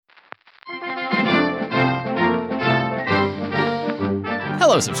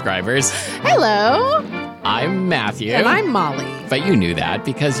Hello, subscribers. Hello. I'm Matthew. And I'm Molly. But you knew that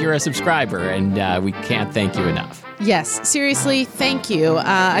because you're a subscriber, and we can't thank you enough. Yes, seriously, thank you.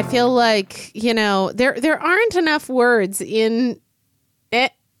 I feel like, there aren't enough words in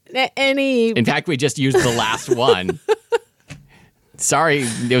any... In fact, we just used the last one. Sorry,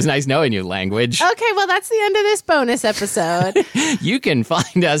 it was nice knowing you, language. Okay, well, that's the end of this bonus episode. You can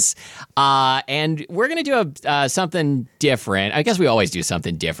find us, and we're going to do something different. I guess we always do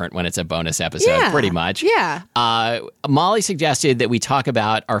something different when it's a bonus episode, pretty much. Yeah. Molly suggested that we talk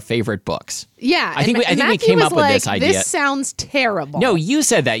about our favorite books. Yeah. I think we came up with this idea. This sounds terrible. No, you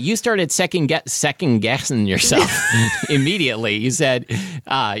said that. You started second guessing yourself immediately. You said,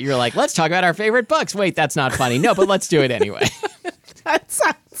 you're like, let's talk about our favorite books. Wait, that's not funny. No, but let's do it anyway. That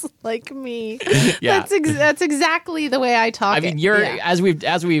sounds like me. Yeah. That's exactly the way I talk. I mean, as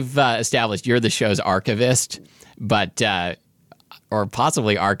we've established, you're the show's archivist, but or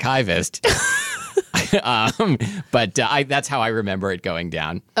possibly archivist. But that's how I remember it going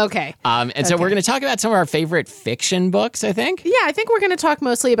down. Okay. So we're going to talk about some of our favorite fiction books, I think. Yeah, I think we're going to talk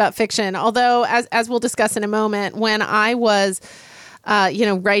mostly about fiction. Although, as we'll discuss in a moment, when I was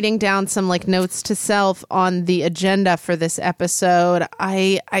writing down some notes to self on the agenda for this episode,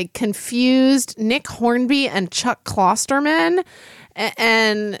 I confused Nick Hornby and Chuck Klosterman.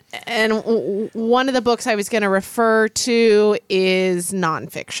 And one of the books I was going to refer to is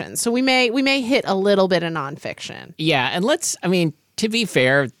nonfiction. So we may hit a little bit of nonfiction. Yeah, and to be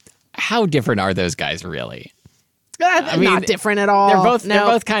fair, how different are those guys really? Not different at all. They're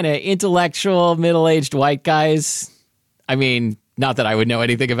both kind of intellectual, middle-aged white guys. I mean, not that I would know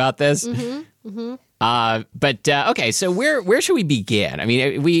anything about this. Mm-hmm, mm-hmm. But okay, so where should we begin? I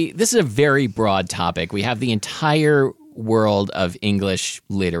mean, this is a very broad topic. We have the entire world of English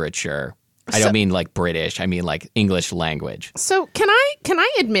literature. I don't mean like British. I mean like English language. So can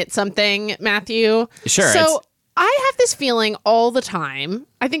I admit something, Matthew? Sure. So I have this feeling all the time.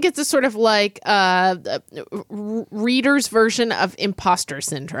 I think it's a sort of like reader's version of imposter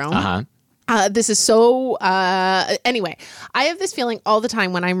syndrome. Uh-huh. This is so... anyway, I have this feeling all the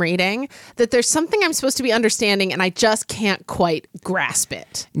time when I'm reading that there's something I'm supposed to be understanding and I just can't quite grasp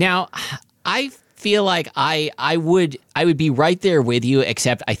it. Now, I feel like I would be right there with you,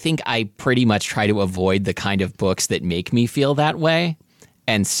 except I think I pretty much try to avoid the kind of books that make me feel that way.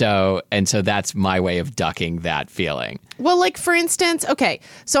 And so that's my way of ducking that feeling. Well, like for instance, okay,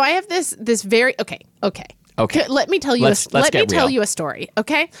 so I have this very... Okay. Let me tell you. Let me tell you a story.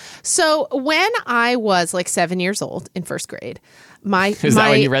 Okay. So when I was 7 years old in first grade, is that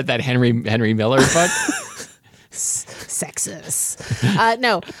when you read that Henry Miller book? Sexist.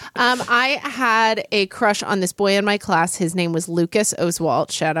 No. I had a crush on this boy in my class. His name was Lucas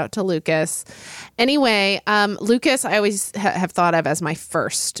Oswalt. Shout out to Lucas. Anyway, Lucas, I always have thought of as my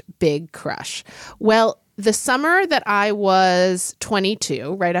first big crush. Well, the summer that I was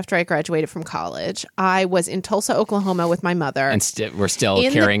 22, right after I graduated from college, I was in Tulsa, Oklahoma with my mother. And we're still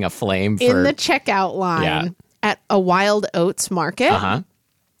carrying a flame in the checkout line at a Wild Oats market. Uh-huh.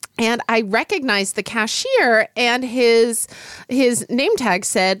 And I recognized the cashier, and his name tag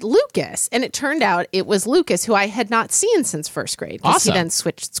said Lucas. And it turned out it was Lucas, who I had not seen since first grade because he then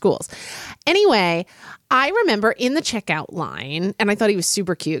switched schools. Anyway, I remember in the checkout line, and I thought he was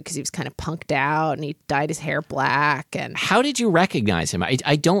super cute because he was kind of punked out and he dyed his hair black. And how did you recognize him?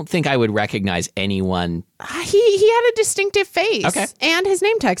 I don't think I would recognize anyone. He had a distinctive face. Okay. And his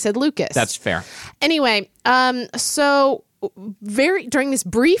name tag said Lucas. That's fair. Anyway, so during this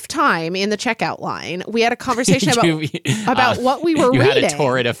brief time in the checkout line, we had a conversation about what we were reading. You had a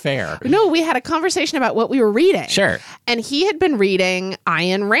torrid affair. No, we had a conversation about what we were reading. Sure. And he had been reading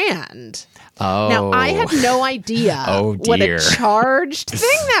Ayn Rand. Oh. Now, I had no idea what a charged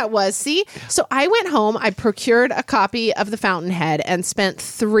thing that was. See? So I went home, I procured a copy of The Fountainhead and spent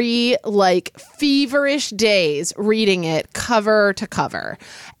 3 feverish days reading it cover to cover.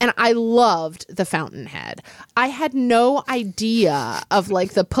 And I loved The Fountainhead. I had no idea of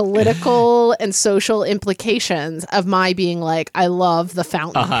the political and social implications of my being I love The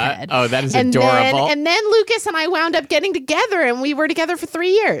Fountainhead. Uh-huh. Oh, that is adorable. And then Lucas and I wound up getting together, and we were together for 3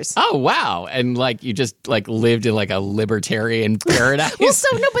 years. Oh, wow. And you just lived in a libertarian paradise. Well,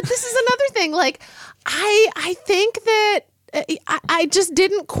 but this is another thing. I think that I just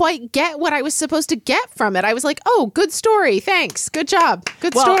didn't quite get what I was supposed to get from it. I was like, oh, good story. Thanks. Good job.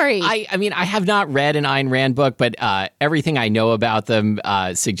 Good story. I mean, I have not read an Ayn Rand book, but everything I know about them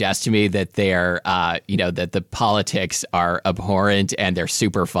suggests to me that they're, that the politics are abhorrent and they're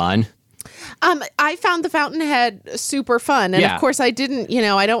super fun. I found The Fountainhead super fun. And of course I didn't,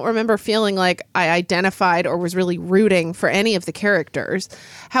 I don't remember feeling like I identified or was really rooting for any of the characters.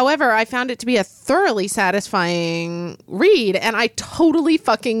 However, I found it to be a thoroughly satisfying read, and I totally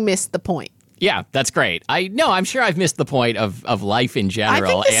fucking missed the point. Yeah, that's great. I'm sure I've missed the point of life in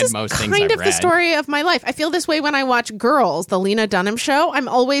general and most things I've read. Kind of the story of my life. I feel this way when I watch Girls, the Lena Dunham show. I'm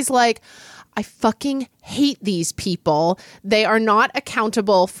always like, I fucking hate these people. They are not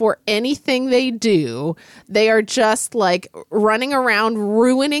accountable for anything they do. They are just like running around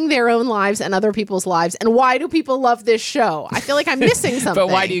ruining their own lives and other people's lives. And why do people love this show? I feel like I'm missing something. But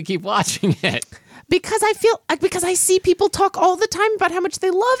why do you keep watching it? Because I see people talk all the time about how much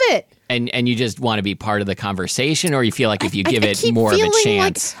they love it. And you just want to be part of the conversation, or you feel like if you give it more of a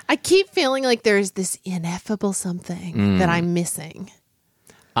chance. I keep feeling like there's this ineffable something that I'm missing.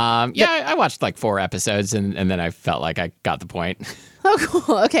 I watched like 4 episodes and then I felt like I got the point. Oh,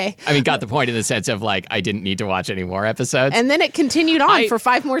 cool. Okay. I mean, got the point in the sense of like I didn't need to watch any more episodes. And then it continued on for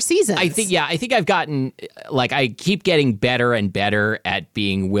 5 more seasons. I think I've gotten like I keep getting better and better at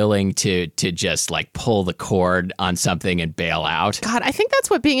being willing to just like pull the cord on something and bail out. God, I think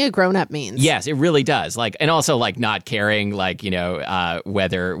that's what being a grown-up means. Yes, it really does. Like, and also like not caring, like,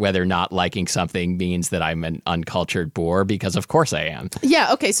 whether not liking something means that I'm an uncultured bore, because of course I am.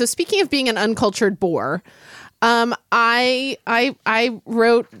 Yeah. Okay. So speaking of being an uncultured bore, I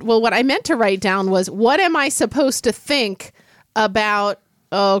wrote, what I meant to write down was, what am I supposed to think about,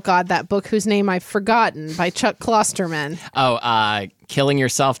 oh God, that book whose name I've forgotten, by Chuck Klosterman. Oh, Killing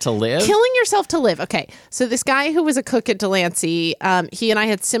Yourself to Live? Killing Yourself to Live. Okay. So this guy who was a cook at Delancey, he and I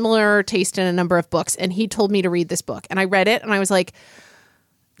had similar taste in a number of books, and he told me to read this book. And I read it, and I was like,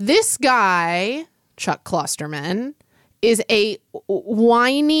 this guy, Chuck Klosterman, is a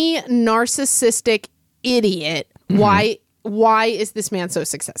whiny, narcissistic idiot. Mm-hmm. Why is this man so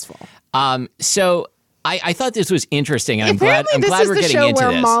successful? So I thought this was interesting, and I'm glad we're getting into this. This is the show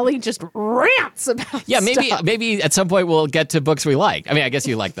where Molly just rants about stuff. Maybe at some point we'll get to books we like. I mean, I guess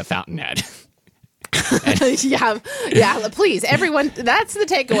you like The Fountainhead. Yeah, please, everyone, that's the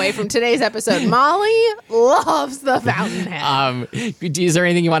takeaway from today's episode. Molly loves The Fountainhead. Is there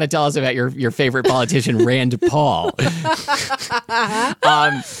anything you want to tell us about your favorite politician, Rand Paul?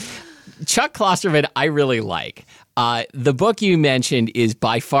 Chuck Klosterman, I really like. The book you mentioned is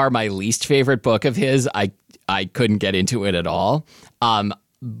by far my least favorite book of his. I couldn't get into it at all.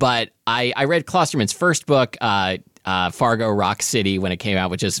 But I read Klosterman's first book, Fargo Rock City, when it came out,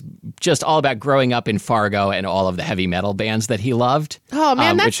 which is just all about growing up in Fargo and all of the heavy metal bands that he loved. Oh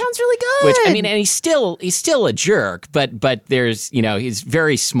man, that sounds really good. Which, I mean, and he's still a jerk, but there's, he's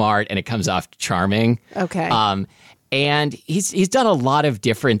very smart and it comes off charming. Okay. And he's done a lot of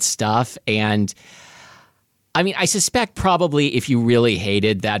different stuff. And I mean, I suspect probably if you really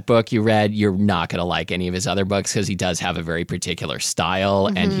hated that book you read, you're not going to like any of his other books, because he does have a very particular style,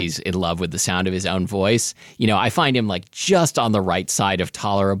 and he's in love with the sound of his own voice. I find him like just on the right side of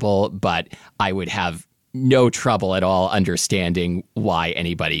tolerable, but I would have no trouble at all understanding why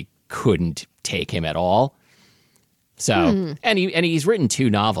anybody couldn't take him at all. So, and he's written 2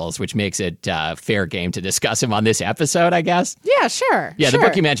 novels, which makes it fair game to discuss him on this episode, I guess. Yeah, sure. Yeah, the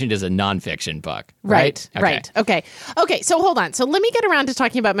book you mentioned is a nonfiction book, right? Right. Okay. So hold on. So let me get around to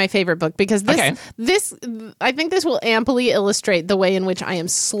talking about my favorite book, because this I think this will amply illustrate the way in which I am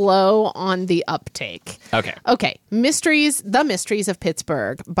slow on the uptake. Okay. The Mysteries of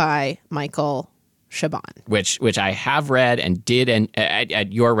Pittsburgh by Michael Chabon, which I have read and did, and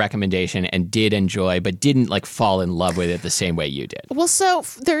at your recommendation, and did enjoy, but didn't like fall in love with it the same way you did. Well, so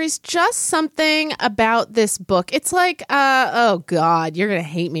there is just something about this book. It's like, oh God, you're gonna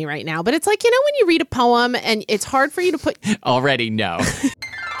hate me right now, but it's like, when you read a poem and it's hard for you to put already no.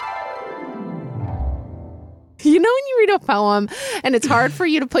 When you read a poem and it's hard for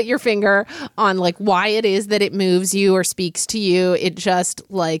you to put your finger on like why it is that it moves you or speaks to you, it just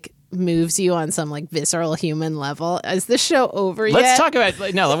like moves you on some like visceral human level. Is this show over yet? Let's talk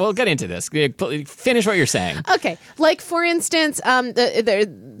about, no, we'll get into this. Finish what you're saying. Okay. Like, for instance,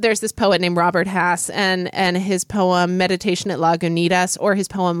 there's this poet named Robert Hass, and his poem Meditation at Lagunitas, or his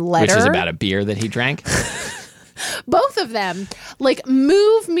poem Letter. Which is about a beer that he drank. Both of them like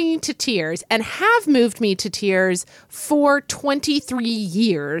move me to tears, and have moved me to tears for 23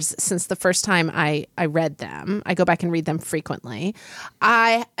 years since the first time I read them. I go back and read them frequently.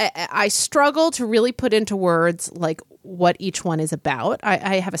 I struggle to really put into words like what each one is about.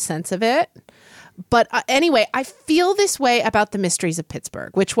 I have a sense of it, But anyway, I feel this way about The Mysteries of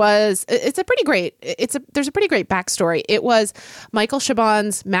Pittsburgh, which was, there's a pretty great backstory. It was Michael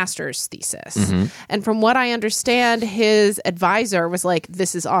Chabon's master's thesis. Mm-hmm. And from what I understand, his advisor was like,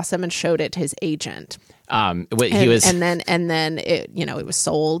 this is awesome, and showed it to his agent. And then it was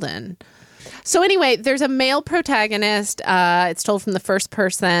sold. And so anyway, there's a male protagonist. It's told from the first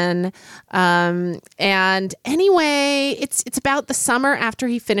person. And anyway, it's about the summer after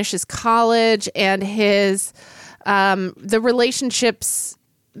he finishes college and his the relationships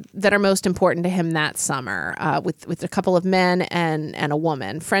that are most important to him that summer with a couple of men and a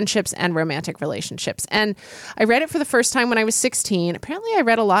woman, friendships and romantic relationships. And I read it for the first time when I was 16. Apparently I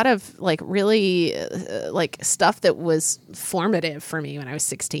read a lot of really stuff that was formative for me when I was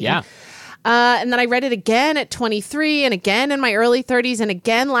 16. Yeah. And then I read it again at 23 and again in my early 30s and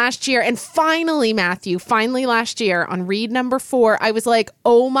again last year. And finally, Matthew, last year on read number 4, I was like,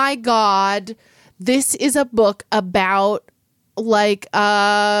 oh my God, this is a book about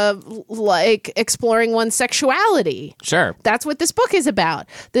exploring one's sexuality. Sure. That's what this book is about.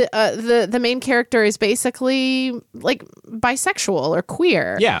 The main character is basically bisexual or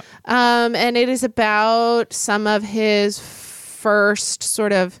queer. Yeah. And it is about some of his first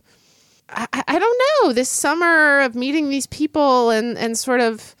sort of, I don't know, this summer of meeting these people and sort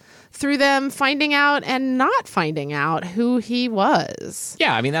of through them finding out and not finding out who he was.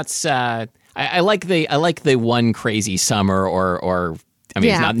 Yeah, I mean that's I like the one crazy summer or I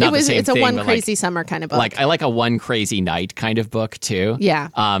mean it's not the same thing. It's a one crazy summer kind of book. I like a one crazy night kind of book too. Yeah.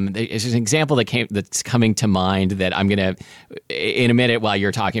 It's an example that's coming to mind that I'm gonna in a minute while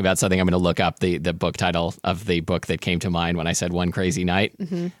you're talking about something I'm gonna look up the book title of the book that came to mind when I said one crazy night.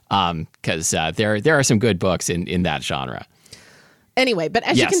 Mm-hmm. Because there are some good books in that genre. Anyway, but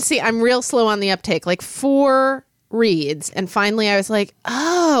as you can see, I'm real slow on the uptake. 4 reads, and finally I was like,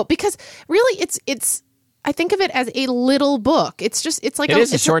 oh, because really it's I think of it as a little book. It's a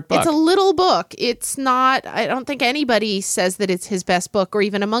short book. It's a little book. It's not, I don't think anybody says that it's his best book or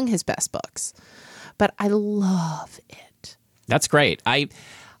even among his best books, but I love it. That's great. I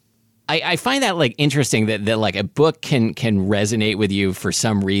find that interesting that a book can resonate with you for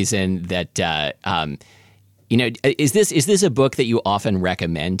some reason that is this a book that you often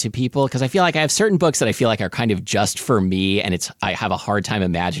recommend to people? Because I feel like I have certain books that I feel like are kind of just for me, and I have a hard time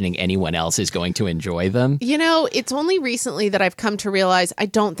imagining anyone else is going to enjoy them. It's only recently that I've come to realize I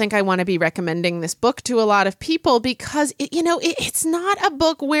don't think I want to be recommending this book to a lot of people because it's not a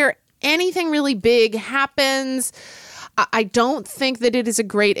book where anything really big happens. I don't think that it is a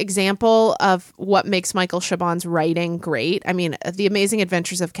great example of what makes Michael Chabon's writing great. I mean, The Amazing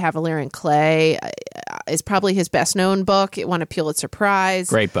Adventures of Kavalier and Clay is probably his best known book. It won a Pulitzer Prize.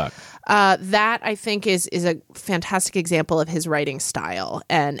 Great book. That I think is a fantastic example of his writing style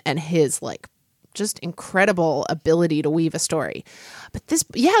and his just incredible ability to weave a story. But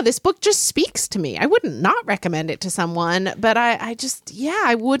this book just speaks to me. I wouldn't not recommend it to someone, but I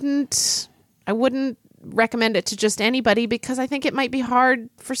wouldn't recommend it to just anybody because I think it might be hard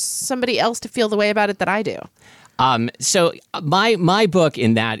for somebody else to feel the way about it that I do. So my book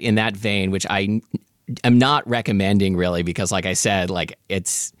in that vein, which I am not recommending really because, like I said,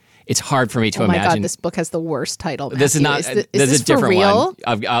 it's hard for me to imagine. Oh my God, this book has the worst title. Matthew. This is not. Is this a different one.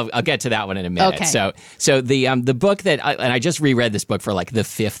 I'll get to that one in a minute. Okay. So the book that I just reread this book for the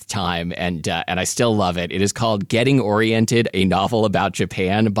 5th time and I still love it. It is called Getting Oriented: A Novel About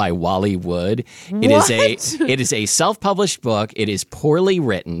Japan by Wally Wood. It is a self-published book. It is poorly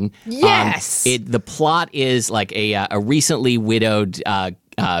written. Yes. The plot is a recently widowed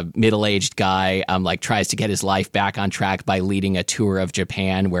middle-aged guy tries to get his life back on track by leading a tour of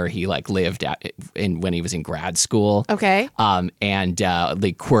Japan where he lived when he was in grad school. Okay. And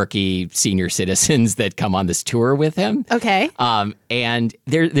the quirky senior citizens that come on this tour with him. Okay. And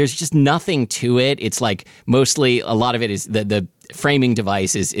there's just nothing to it. It's mostly a lot of it is the framing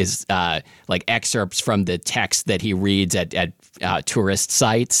device is excerpts from the text that he reads at tourist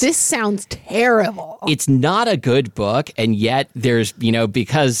sites. This sounds terrible. It's not a good book, and yet there's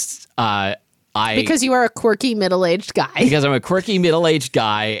because you are a quirky middle-aged guy. Because I'm a quirky middle-aged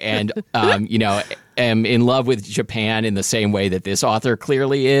guy, and am in love with Japan in the same way that this author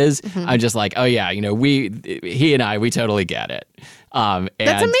clearly is. Mm-hmm. I'm just oh yeah, he and I, we totally get it.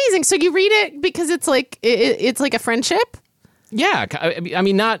 That's amazing. So you read it because it's it's like a friendship. Yeah, I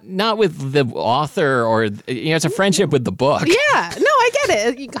mean, not with the author or it's a friendship with the book. Yeah, no, I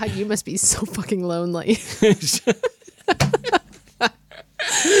get it. God, you must be so fucking lonely.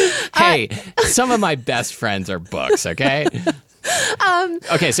 Hey, some of my best friends are books. Okay.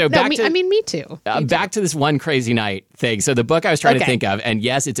 Okay, so back to me too. Back to this One Crazy Night thing. So the book I was trying to think of, and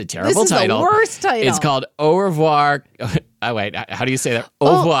yes, it's a terrible title. The worst title. It's called Au revoir. Oh wait, how do you say that?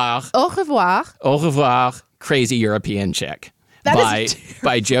 Au revoir. Au revoir. Au revoir. Crazy European Chick.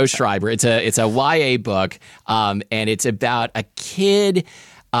 By Joe Schreiber. It's a YA book, and it's about a kid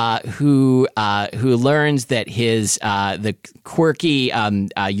who learns that his the quirky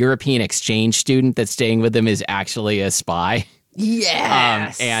European exchange student that's staying with him is actually a spy.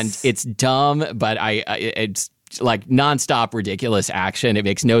 Yes, and it's dumb, but it's like nonstop ridiculous action. It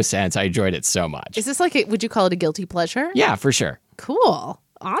makes no sense. I enjoyed it so much. Is this like would you call it a guilty pleasure? Yeah, for sure. Cool.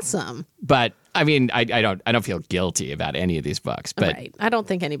 Awesome. But I mean, I don't feel guilty about any of these books. But right. I don't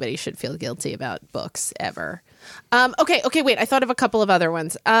think anybody should feel guilty about books ever. Okay, wait. I thought of a couple of other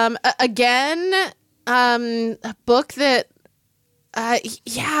ones. A book that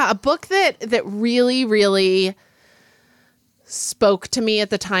really, really spoke to me at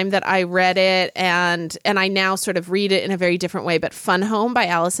the time that I read it, and I now sort of read it in a very different way. But Fun Home by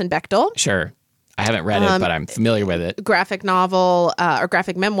Alison Bechdel. Sure. I haven't read it, but I'm familiar with it. Graphic novel or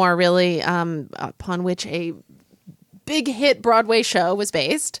graphic memoir, really, upon which a big hit Broadway show was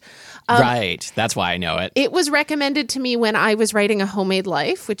based. Right. That's why I know it. It was recommended to me when I was writing A Homemade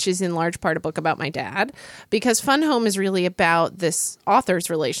Life, which is in large part a book about my dad, because Fun Home is really about this author's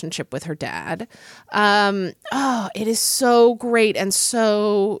relationship with her dad. It is so great and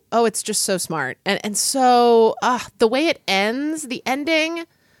so, it's just so smart. And so the way it ends, the ending,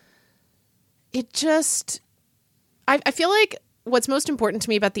 it just, I feel like what's most important to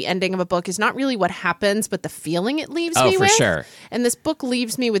me about the ending of a book is not really what happens, but the feeling it leaves me with. Oh, for sure. And this book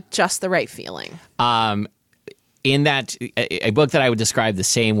leaves me with just the right feeling. In that, a book that I would describe the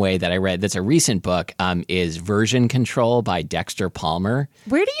same way that I read, that's a recent book, is Version Control by Dexter Palmer.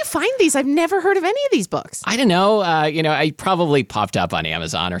 Where do you find these? I've never heard of any of these books. I don't know. I probably popped up on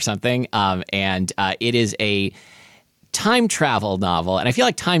Amazon or something. And it is a time travel novel, and I feel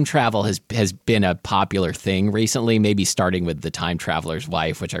like time travel has been a popular thing recently, maybe starting with The Time Traveler's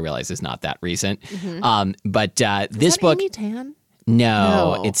Wife, which I realize is not that recent. Mm-hmm. But this book... Amy Tan?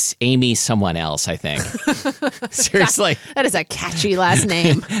 No, it's Amy someone else, I think. Seriously. That is a catchy last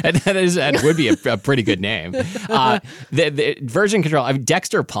name. that would be a pretty good name. The Version Control,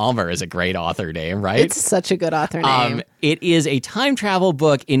 Dexter Palmer is a great author name, right? It's such a good author name. It is a time travel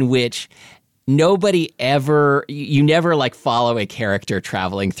book in which you never like follow a character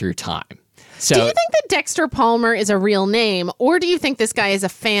traveling through time. So, do you think that Dexter Palmer is a real name, or do you think this guy is a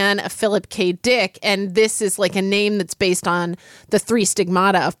fan of Philip K. Dick and this is like a name that's based on the three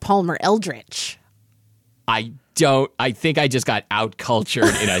stigmata of Palmer Eldritch? I think I just got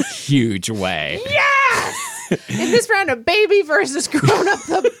out-cultured in a huge way. Yes! In this round of baby versus grown-up,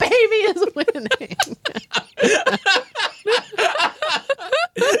 the baby is winning.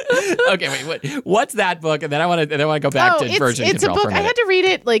 Okay, wait. What's that book? And then I want to go back to Version Control. It's a book. I had to read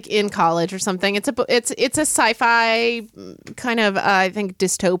it like in college or something. It's a book. It's a sci-fi kind of I think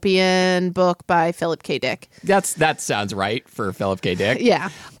dystopian book by Philip K. Dick. That sounds right for Philip K. Dick. Yeah.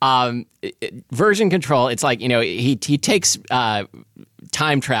 Version Control. It's like he takes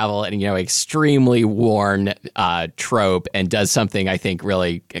time travel and extremely worn trope and does something I think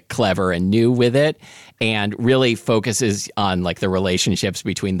really clever and new with it, and really focuses on like the relationships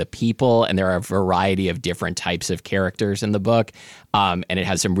between the people, and there are a variety of different types of characters in the book, and it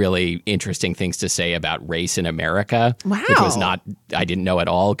has some really interesting things to say about race in America. Wow. Which was I didn't know at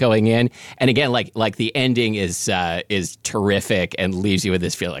all going in. And again, like the ending is terrific and leaves you with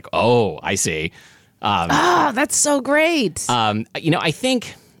this feel like, oh, I see. That's so great. I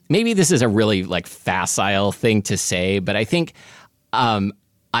think maybe this is a really like facile thing to say, but I think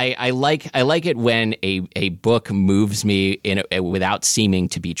I like it when a book moves me without seeming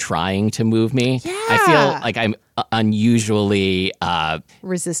to be trying to move me. Yeah. I feel like I'm unusually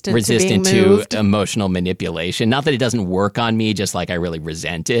resistant to emotional manipulation. Not that it doesn't work on me, just like I really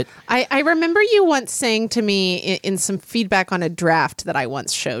resent it. I remember you once saying to me in some feedback on a draft that I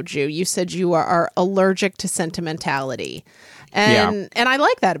once showed you, you said you are allergic to sentimentality. And I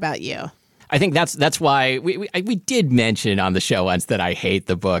like that about you. I think that's why we did mention on the show once that I hate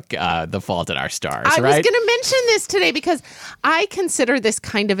the book The Fault in Our Stars. I right? was going to mention this today because I consider this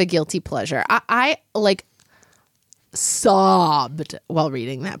kind of a guilty pleasure. I like sobbed while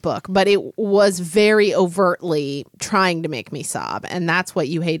reading that book, but it was very overtly trying to make me sob, and that's what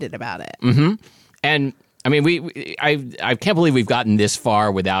you hated about it. Mm-hmm. And I mean, I can't believe we've gotten this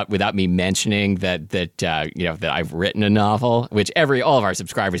far without me mentioning that I've written a novel, which all of our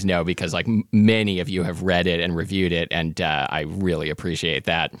subscribers know because like many of you have read it and reviewed it, and I really appreciate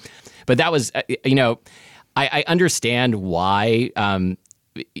that. But that was I understand why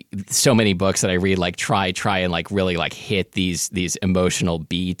so many books that I read like try and like really like hit these emotional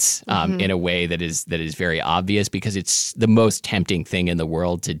beats in a way that is very obvious, because it's the most tempting thing in the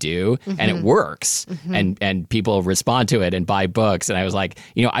world to do, and it works, and people respond to it and buy books. And I was like,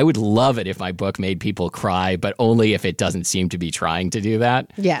 I would love it if my book made people cry, but only if it doesn't seem to be trying to do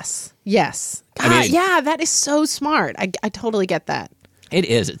that. Yes. God, yeah, that is so smart. I totally get that. It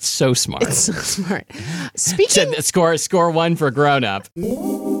is. It's so smart. It's so smart. Speaking score 1 for grown up.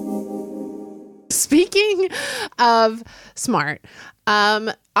 Speaking of smart,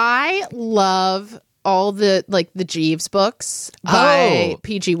 I love all the Jeeves books by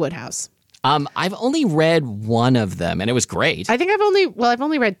P.G. Wodehouse. I've only read one of them, and it was great. I think I've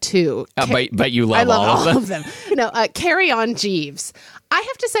only read 2. But you love all of them. Carry On Jeeves. I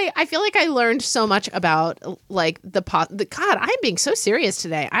have to say, I feel like I learned so much about God, I'm being so serious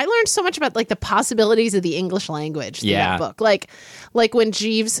today. I learned so much about the possibilities of the English language through that book. Like when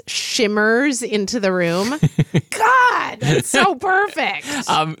Jeeves shimmers into the room. God, that's so perfect.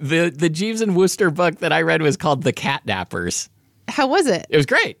 The Jeeves and Wooster book that I read was called The Catnappers. How was it? It was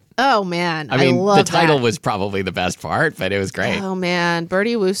great. Oh, man. I mean, love the title that. was probably the best part, but it was great. Oh, man.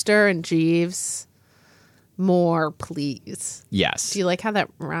 Bertie Wooster and Jeeves. More, please. Yes. Do you like how that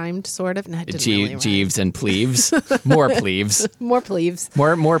rhymed, sort of? No, it didn't really rhyme. Jeeves and Pleaves. More Pleaves. More Pleaves.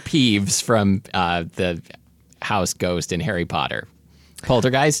 More Peeves from the house ghost in Harry Potter.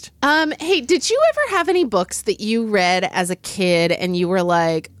 Poltergeist? Hey, did you ever have any books that you read as a kid and you were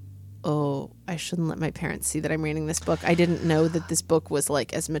like, oh, I shouldn't let my parents see that I'm reading this book. I didn't know that this book was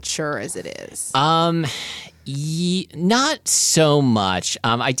as mature as it is. Not so much.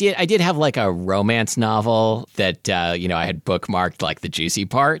 I did have a romance novel that I had bookmarked the juicy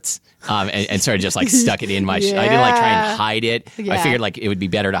parts, and sort of just stuck it in my. Yeah. I didn't try and hide it. Yeah. I figured it would be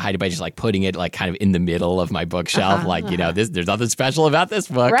better to hide it by just putting it kind of in the middle of my bookshelf. There's nothing special about this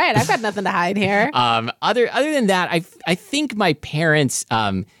book. Right, I've got nothing to hide here. Other than that, I think my parents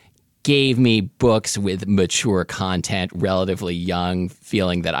gave me books with mature content relatively young,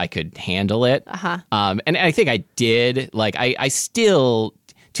 feeling that I could handle it. And I think I did. I still,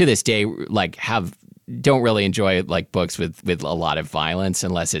 to this day, don't really enjoy books with a lot of violence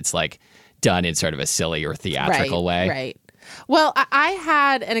unless it's done in sort of a silly or theatrical way. Right. Well, I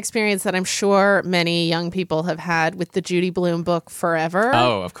had an experience that I'm sure many young people have had with the Judy Blume book Forever.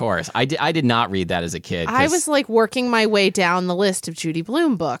 Oh, of course. I did not read that as a kid. I was working my way down the list of Judy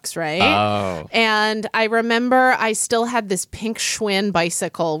Blume books, right? Oh. And I remember I still had this pink Schwinn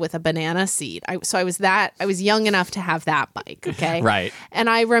bicycle with a banana seat. I was young enough to have that bike, okay? Right. And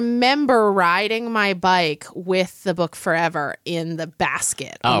I remember riding my bike with the book Forever in the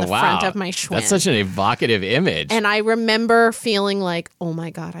basket on the front of my Schwinn. That's such an evocative image. And I remember feeling oh my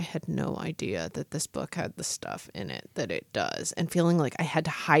God, I had no idea that this book had the stuff in it that it does. And feeling I had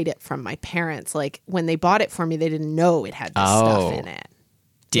to hide it from my parents. When they bought it for me, they didn't know it had this stuff in it.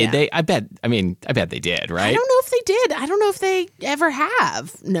 Did they? I bet they did, right? I don't know if they did. I don't know if they ever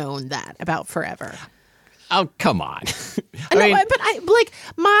have known that about Forever. Oh, come on. My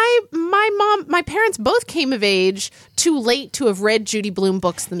parents both came of age too late to have read Judy Blume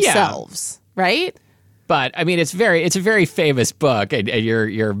books themselves, right? But it's a very famous book, and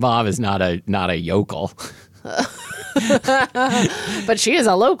your mom is not a yokel. But she is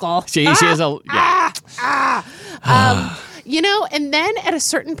a local. She is a and then at a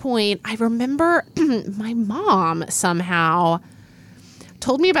certain point, I remember my mom somehow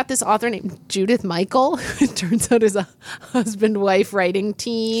told me about this author named Judith Michael. It turns out is a husband-wife writing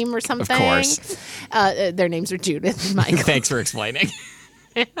team or something. Of course. Their names are Judith and Michael. Thanks for explaining.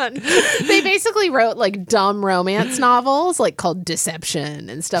 And they basically wrote dumb romance novels called Deception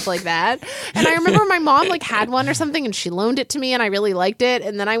and stuff like that. And I remember my mom had one or something and she loaned it to me and I really liked it.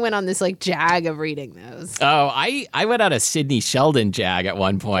 And then I went on this jag of reading those. Oh, I went on a Sidney Sheldon jag at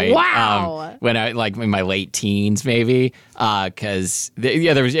one point. Wow. When I in my late teens maybe. Because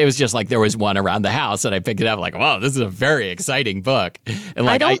it was just there was one around the house and I picked it up wow, this is a very exciting book. And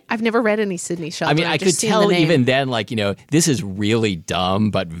I've never read any Sidney Sheldon. I could tell even then this is really dumb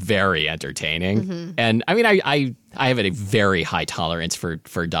but very entertaining. Mm-hmm. And I have a very high tolerance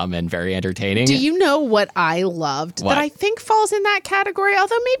for dumb and very entertaining. Do you know what I loved that I think falls in that category?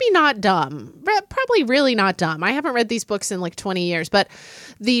 Although maybe not dumb, but probably really not dumb. I haven't read these books in 20 years, but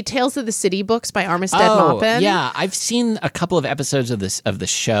the Tales of the City books by Armistead Maupin. Yeah, I've seen a couple of episodes of the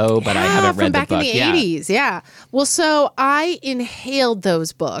show, but I haven't read the book. From back in the 80s, yeah. Well, so I inhaled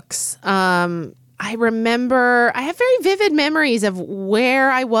those books. I remember I have very vivid memories of where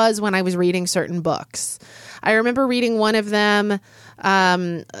I was when I was reading certain books. I remember reading one of them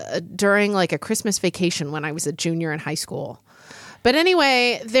during like a Christmas vacation when I was a junior in high school. But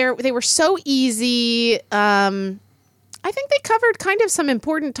anyway, they were so easy. I think they covered kind of some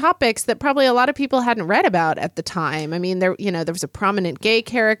important topics that probably a lot of people hadn't read about at the time. I mean, there was a prominent gay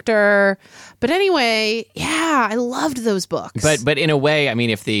character, but anyway, yeah, I loved those books. But in a way, I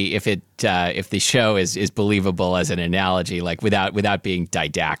mean, if the show is believable as an analogy, like without being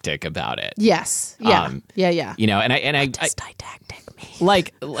didactic about it. Yes. Yeah. Yeah. You know, and I what does didactic mean?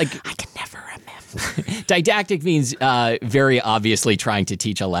 Like I can never remember. Didactic means very obviously trying to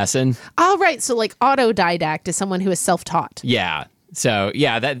teach a lesson. Oh, right. So like autodidact is someone who is self-taught. Yeah. So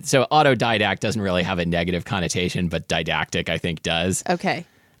autodidact doesn't really have a negative connotation, but didactic I think does. Okay.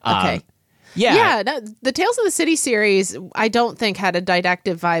 Yeah. Yeah. No, the Tales of the City series, I don't think had a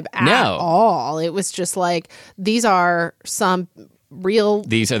didactic vibe at all. It was just like, these are the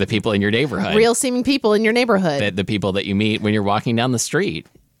people in your neighborhood. Real seeming people in your neighborhood. The people that you meet when you're walking down the street.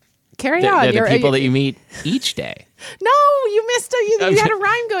 Carry on. They're the people that you meet each day. No, you missed you had a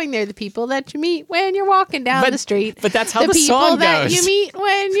rhyme going there. The people that you meet when you're walking down the street. But that's how the song goes. The people that you meet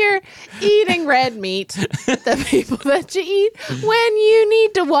when you're eating red meat. The people that you eat when you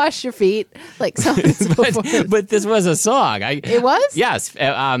need to wash your feet. Like so but this was a song. It was? Yes,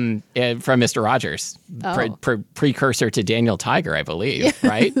 from Mr. Rogers. Precursor to Daniel Tiger, I believe, yes.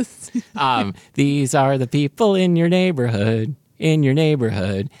 Right? These are the people in your neighborhood. In your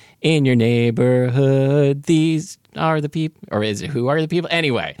neighborhood, these are the people, or is it who are the people?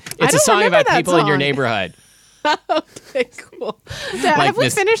 Anyway, it's a song about people in your neighborhood. Okay, cool. Have we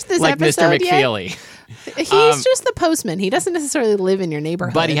finished this episode Mr. McFeely. Yet? He's just the postman. He doesn't necessarily live in your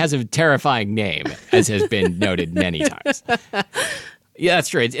neighborhood. But he has a terrifying name, as has been noted many times. Yeah, that's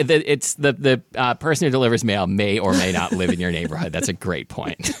true. It's the person who delivers mail may or may not live in your neighborhood. That's a great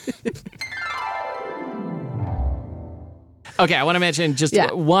point. Okay, I want to mention just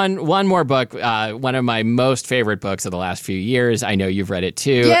one more book, one of my most favorite books of the last few years. I know you've read it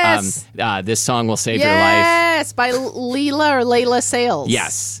too. Yes. This Song Will Save Your Life. Yes, by Layla Sales.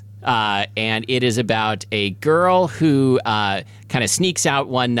 Yes. And it is about a girl who kind of sneaks out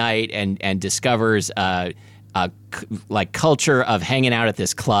one night and discovers a culture of hanging out at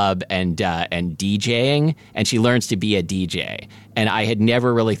this club and DJing, and she learns to be a DJ. And I had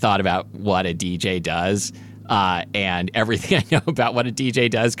never really thought about what a DJ does. And everything I know about what a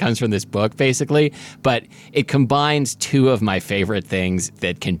DJ does comes from this book, basically. But it combines two of my favorite things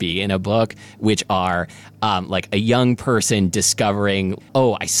that can be in a book, which are like a young person discovering,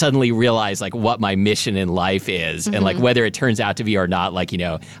 I suddenly realize like what my mission in life is. Mm-hmm. And like whether it turns out to be or not, like, you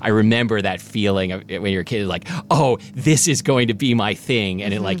know, I remember that feeling of when you're a kid, like, this is going to be my thing.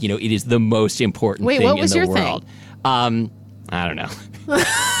 And it like, you know, it is the most important thing in the world. Wait, what was your world. Thing? I don't know. Okay,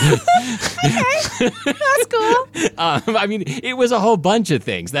 that's cool. I mean, it was a whole bunch of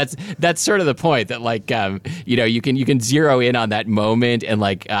things. That's sort of the point. That like, you know, you can zero in on that moment, and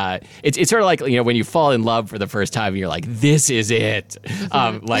like, it's sort of like, you know, when you fall in love for the first time, and you're like, this is it.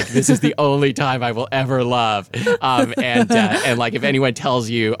 Like this is the only time I will ever love. And like if anyone tells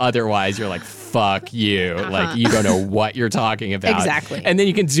you otherwise, you're like, fuck you. Like you don't know what you're talking about. Exactly. And then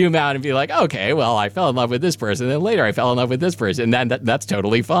you can zoom out and be like, okay, well, I fell in love with this person, and then later I fell in love with this person, and that's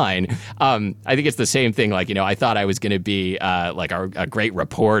totally fine. I think it's the same thing. Like, you know, I thought I was going to be like a great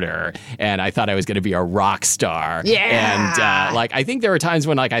reporter, and I thought I was going to be a rock star. Yeah. And like, I think there were times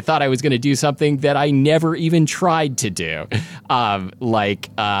when like I thought I was going to do something that I never even tried to do. I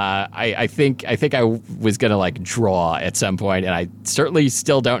think I was going to like draw at some point, and I certainly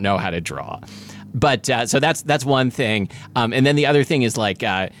still don't know how to draw. But so that's one thing. And then the other thing is like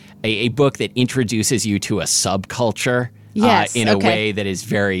a book that introduces you to a subculture. Yes, in a way that is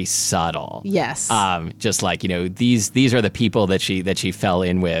very subtle. Yes. Just like, you know, these are the people that she fell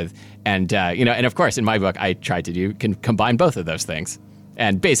in with. And, you know, and of course, in my book, I tried to combine both of those things.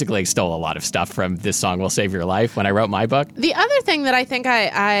 And basically stole a lot of stuff from This Song Will Save Your Life when I wrote my book. The other thing that I think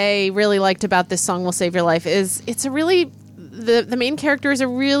I really liked about This Song Will Save Your Life is it's a really... The main character is a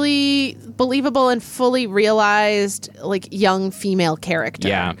really believable and fully realized, like, young female character.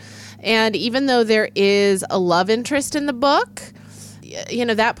 Yeah. And even though there is a love interest in the book, you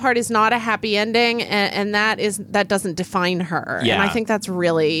know, that part is not a happy ending, and that doesn't define her. Yeah. And I think that's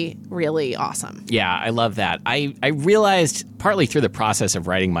really, really awesome. Yeah, I love that. I realized partly through the process of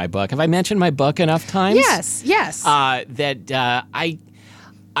writing my book, have I mentioned my book enough times? Yes. That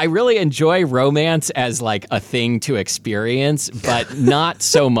I really enjoy romance as like a thing to experience, but not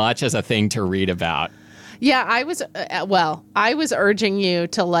so much as a thing to read about. Yeah, I was urging you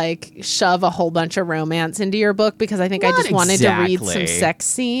to like shove a whole bunch of romance into your book because I think I just wanted to read some sex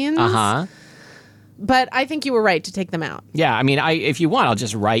scenes. Uh-huh. But I think you were right to take them out. Yeah, I mean, if you want, I'll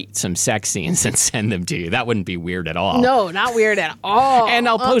just write some sex scenes and send them to you. That wouldn't be weird at all. No, not weird at all. And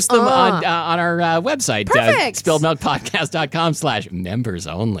I'll post them on our website, Perfect. spilledmilkpodcast.com/members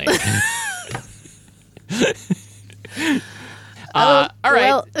only. All right.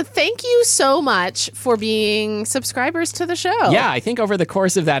 Well, thank you so much for being subscribers to the show. Yeah, I think over the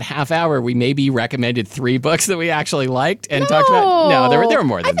course of that half hour, we maybe recommended 3 books that we actually liked and talked about. No, there were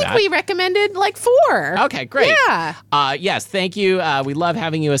more than that. I think we recommended like 4. Okay, great. Yeah. Yes, thank you. We love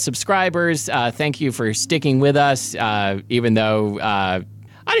having you as subscribers. Thank you for sticking with us, even though...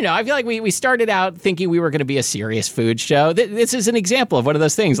 I don't know. I feel like we started out thinking we were going to be a serious food show. This is an example of one of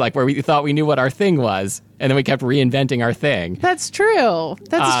those things, like where we thought we knew what our thing was, and then we kept reinventing our thing. That's true.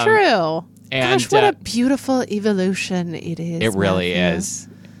 That's true. And, gosh, what a beautiful evolution it is. It really is.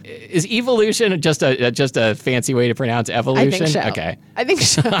 Is evolution just a fancy way to pronounce evolution? I think so. Okay. I think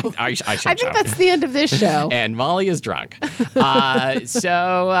so. I think that's the end of this show. And Molly is drunk. I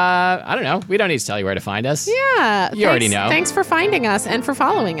don't know. We don't need to tell you where to find us. Yeah. You already know. Thanks for finding us and for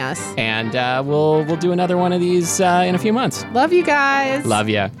following us. And we'll do another one of these in a few months. Love you guys. Love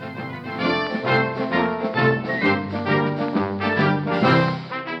you.